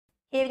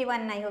Hey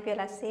everyone, I hope you all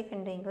are safe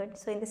and doing good.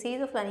 So in the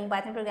series of learning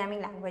Python programming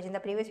language, in the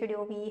previous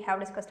video we have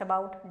discussed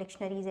about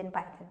dictionaries in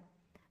Python,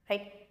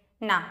 right?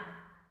 Now,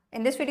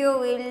 in this video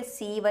we will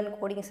see one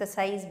coding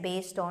exercise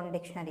based on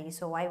dictionaries.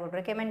 So I would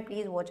recommend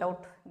please watch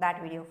out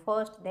that video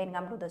first, then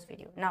come to this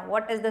video. Now,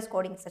 what is this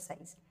coding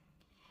exercise?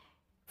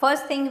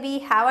 First thing, we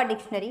have a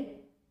dictionary,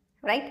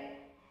 right?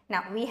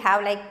 Now we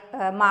have like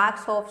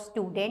marks of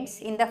students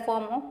in the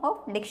form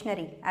of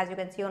dictionary. As you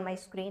can see on my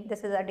screen,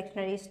 this is a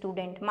dictionary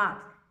student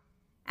marks.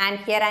 And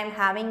here I am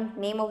having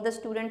name of the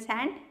students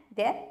and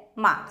their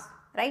marks,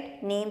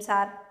 right? Names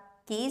are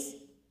keys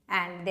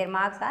and their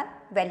marks are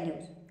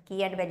values.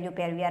 Key and value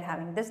pair we are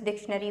having. This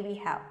dictionary we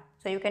have.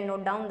 So you can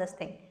note down this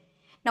thing.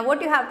 Now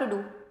what you have to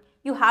do?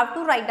 You have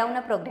to write down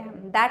a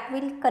program that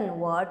will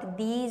convert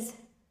these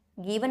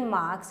given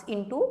marks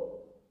into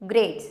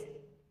grades.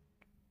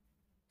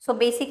 So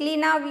basically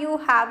now you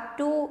have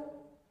to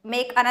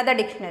make another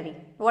dictionary.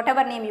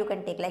 Whatever name you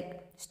can take,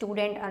 like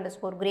student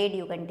underscore grade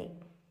you can take.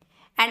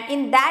 And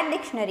in that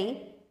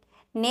dictionary,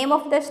 name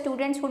of the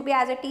students would be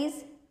as it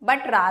is, but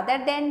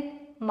rather than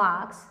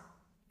marks,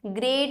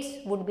 grades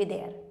would be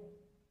there.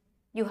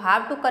 You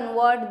have to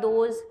convert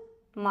those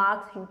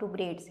marks into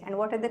grades. And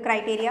what are the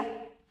criteria?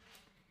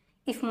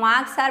 If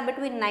marks are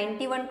between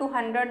 91 to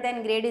 100,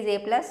 then grade is A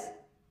plus,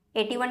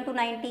 81 to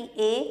 90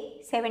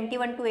 A,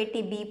 71 to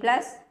 80 B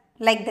plus,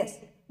 like this.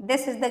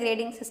 This is the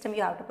grading system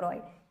you have to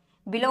provide.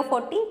 Below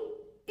 40,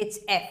 it's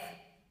F.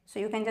 So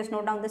you can just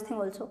note down this thing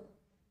also.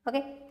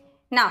 Okay.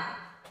 Now,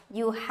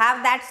 you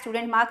have that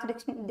student marks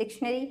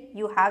dictionary,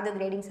 you have the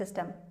grading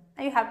system.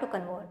 Now you have to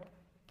convert.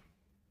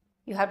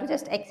 You have to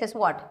just access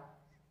what?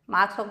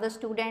 Marks of the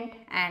student,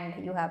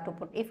 and you have to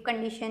put if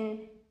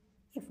condition.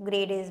 If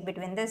grade is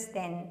between this,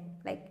 then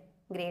like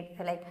grade,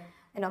 like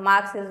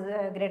marks is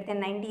greater than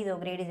 90, so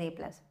grade is A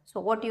plus. So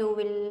what you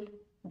will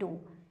do?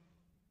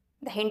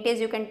 The hint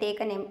is you can take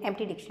an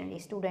empty dictionary,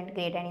 student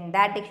grade, and in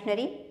that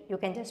dictionary you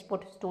can just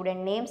put student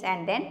names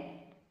and then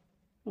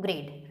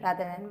grade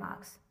rather than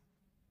marks.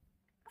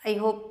 I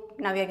hope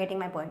now you are getting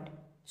my point.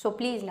 So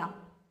please now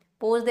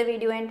pause the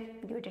video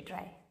and give it a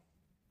try.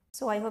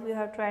 So I hope you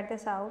have tried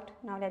this out.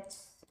 Now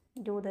let's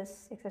do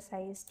this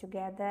exercise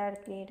together.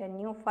 Create a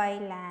new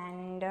file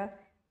and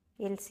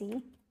you'll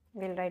see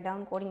we'll write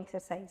down coding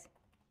exercise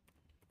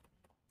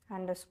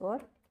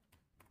underscore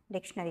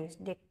dictionaries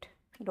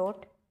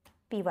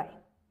dict.py.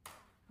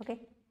 Okay,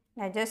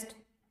 now just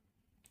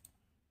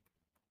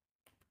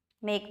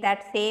make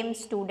that same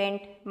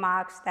student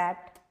marks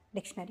that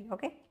dictionary.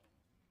 Okay,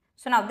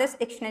 so now this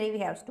dictionary we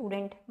have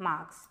student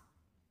marks.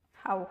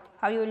 How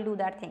you will do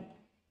that thing?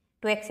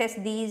 To access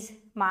these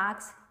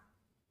marks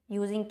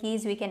using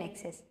keys we can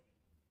access.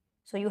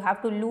 So you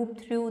have to loop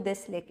through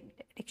this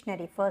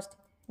dictionary. First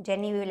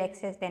Jenny we will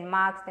access, then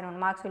marks, then on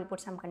marks we will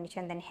put some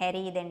condition, then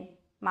Harry, then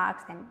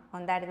marks, then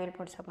on that we will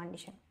put some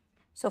condition.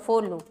 So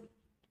for loop,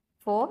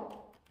 for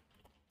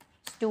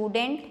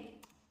student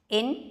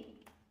in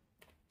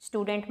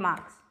student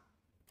marks.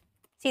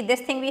 See,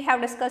 this thing we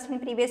have discussed in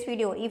previous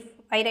video. If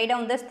I write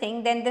down this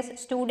thing, then this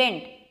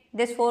student,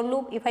 this for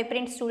loop, if I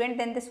print student,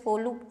 then this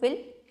for loop will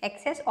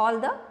access all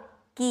the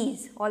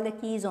keys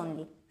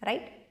only,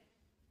 right?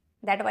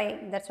 That's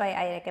why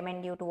I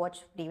recommend you to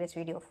watch previous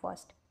video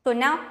first. So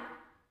now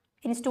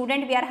in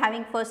student we are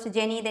having first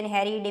Jenny, then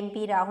Harry,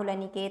 Dimpy, Rahul,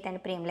 Aniket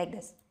and Prem, like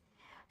this.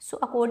 So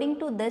according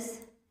to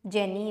this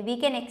Jenny, we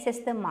can access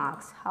the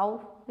marks.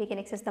 How we can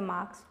access the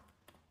marks?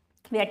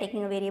 We are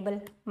taking a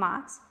variable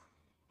marks,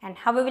 and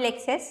how we will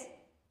access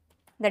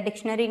the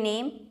dictionary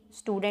name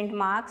student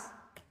marks,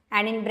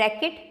 and in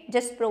bracket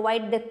just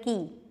provide the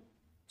key.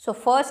 So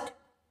first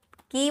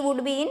key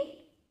would be in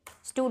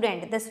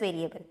student, this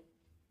variable,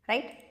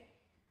 right?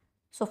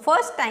 So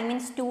first time in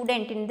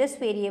student, in this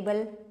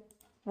variable,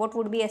 what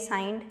would be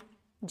assigned?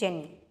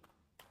 Jenny.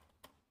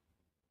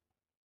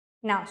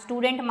 Now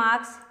student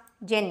marks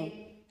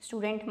Jenny.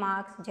 Student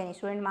marks Jenny.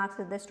 Student marks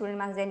is the student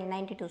marks Jenny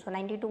 92. So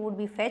 92 would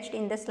be fetched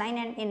in this line,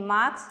 and in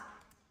marks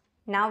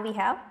now we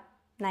have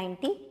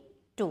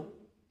 92.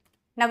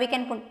 Now we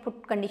can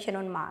put condition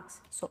on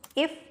marks. So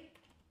if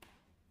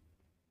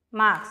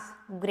marks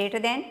greater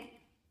than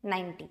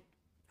 90,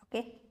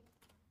 okay,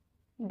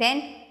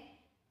 then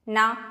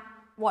now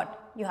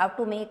what you have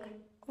to make?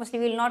 Obviously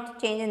we will not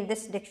change in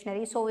this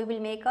dictionary, so we will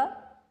make a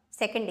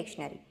second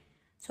dictionary.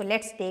 So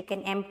let's take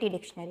an empty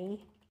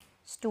dictionary,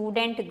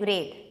 student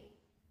grade.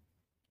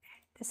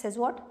 This is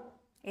what?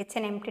 It's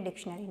an empty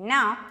dictionary.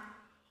 Now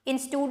in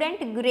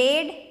student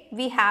grade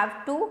we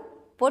have to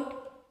put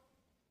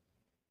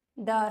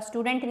the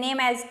student name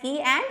as key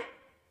and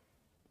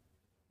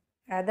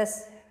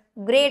this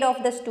grade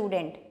of the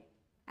student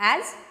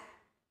as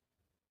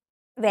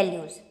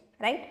values,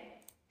 right?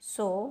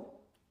 So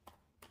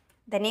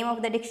the name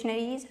of the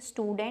dictionary is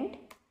student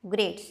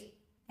grades,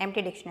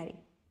 empty dictionary,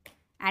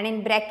 and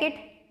in bracket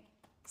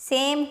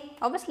same,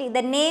 obviously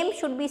the name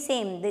should be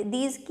same,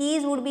 these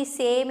keys would be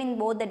same in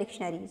both the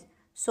dictionaries.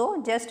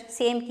 So just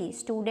same key,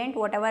 student,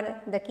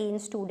 whatever the key in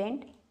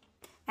student,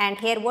 and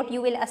here what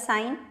you will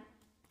assign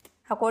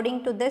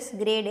according to this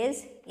grade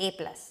is A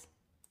plus.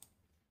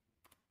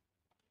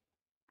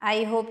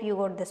 I hope you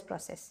got this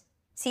process.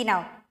 See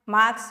now,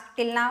 marks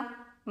till now,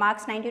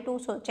 marks 92,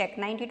 so check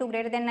 92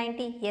 greater than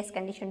 90, yes,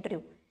 condition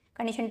true.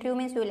 Condition true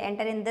means we will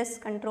enter in this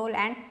control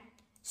and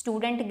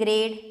student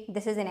grade,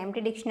 this is an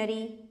empty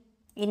dictionary.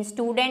 In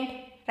student,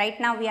 right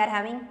now we are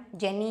having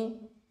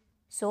Jenny,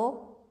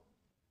 so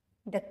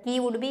the key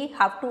would be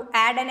have to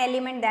add an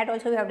element, that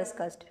also we have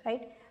discussed,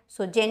 right?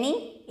 So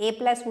Jenny, A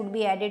plus would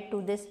be added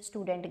to this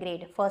student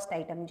grade, first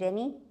item,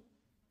 Jenny,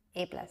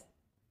 A plus,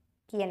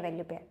 key and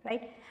value pair,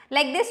 right?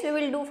 Like this we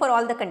will do for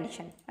all the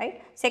condition,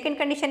 right? Second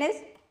condition is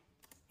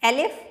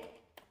Elif,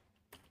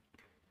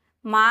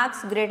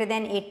 marks greater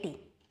than 80,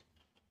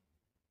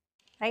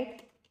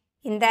 right?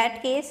 In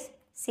that case,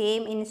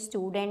 same in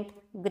student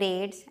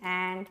grades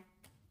and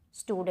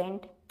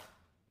student,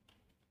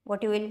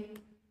 what you will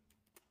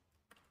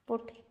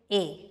put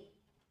A,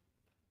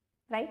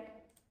 right?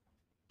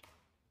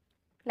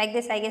 Like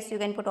this, I guess you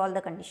can put all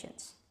the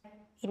conditions.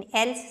 In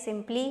else,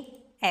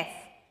 simply F.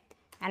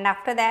 And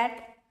after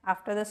that,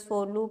 after this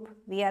for loop,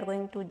 we are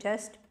going to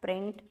just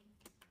print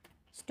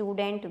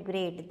student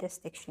grade, this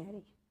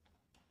dictionary,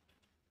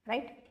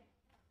 right?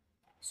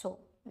 So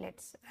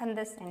let's run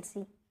this and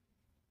see.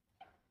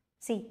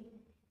 See,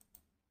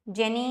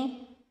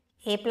 Jenny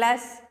A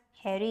plus,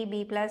 Harry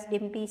B plus,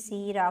 Dimpy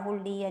C,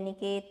 Rahul D,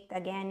 Aniket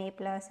again A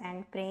plus,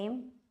 and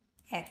Prem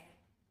F.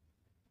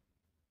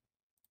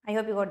 I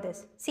hope you got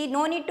this. See,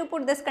 no need to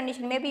put this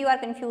condition. Maybe you are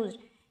confused.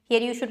 Here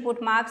you should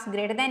put marks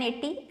greater than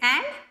 80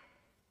 and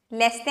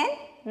less than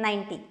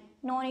 90.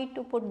 No need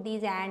to put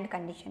these and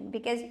condition,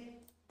 because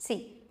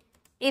see,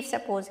 if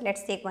suppose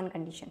let's take one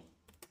condition,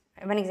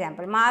 one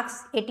example,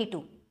 marks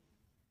 82.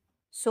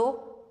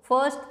 So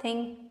first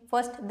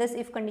this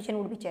if condition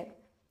would be checked.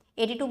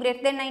 82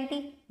 greater than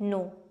 90?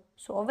 No.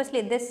 So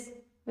obviously this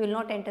will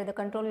not enter, the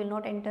control will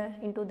not enter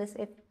into this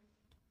if.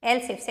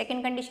 Else if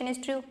second condition is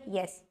true,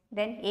 yes,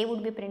 then A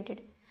would be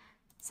printed.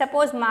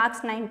 Suppose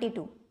marks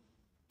 92.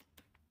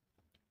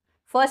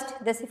 First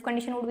this if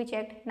condition would be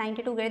checked,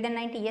 92 greater than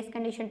 90, yes,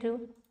 condition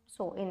true.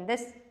 So in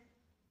this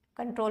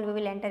control we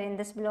will enter in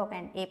this block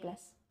and A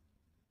plus,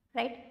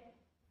 right?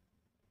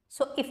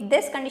 So if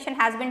this condition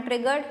has been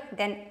triggered,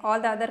 then all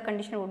the other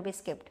condition would be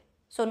skipped.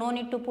 So no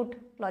need to put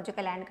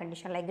logical AND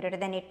condition like greater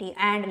than 80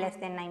 and less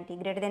than 90,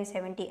 greater than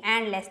 70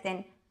 and less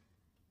than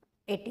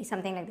 80,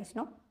 something like this.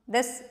 No,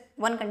 this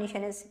one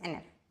condition is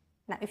enough.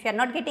 Now if you are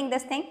not getting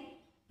this thing,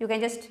 you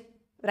can just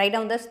write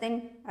down this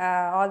thing,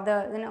 all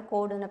the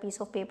code on a piece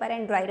of paper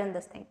and write on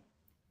this thing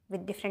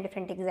with different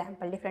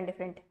example,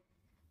 different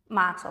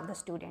marks of the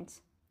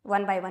students.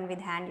 One by one with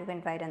hand you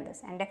can write on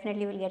this and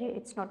definitely will get it.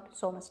 It's not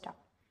so much tough,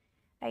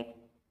 right?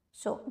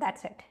 So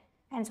that's it.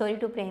 And sorry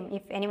to Prem,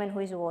 if anyone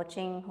who is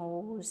watching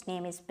whose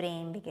name is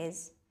Prem,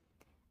 because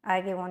I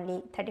gave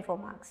only 34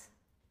 marks.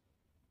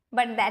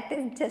 But that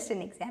is just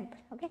an example,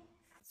 okay?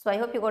 So I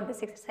hope you got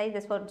this exercise.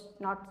 This was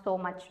not so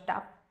much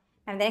tough.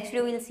 And the next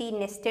video we will see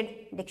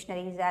nested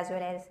dictionaries as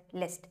well as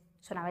list.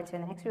 So now I'll see you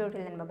in the next video.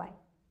 Till then, bye-bye.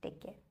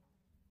 Take care.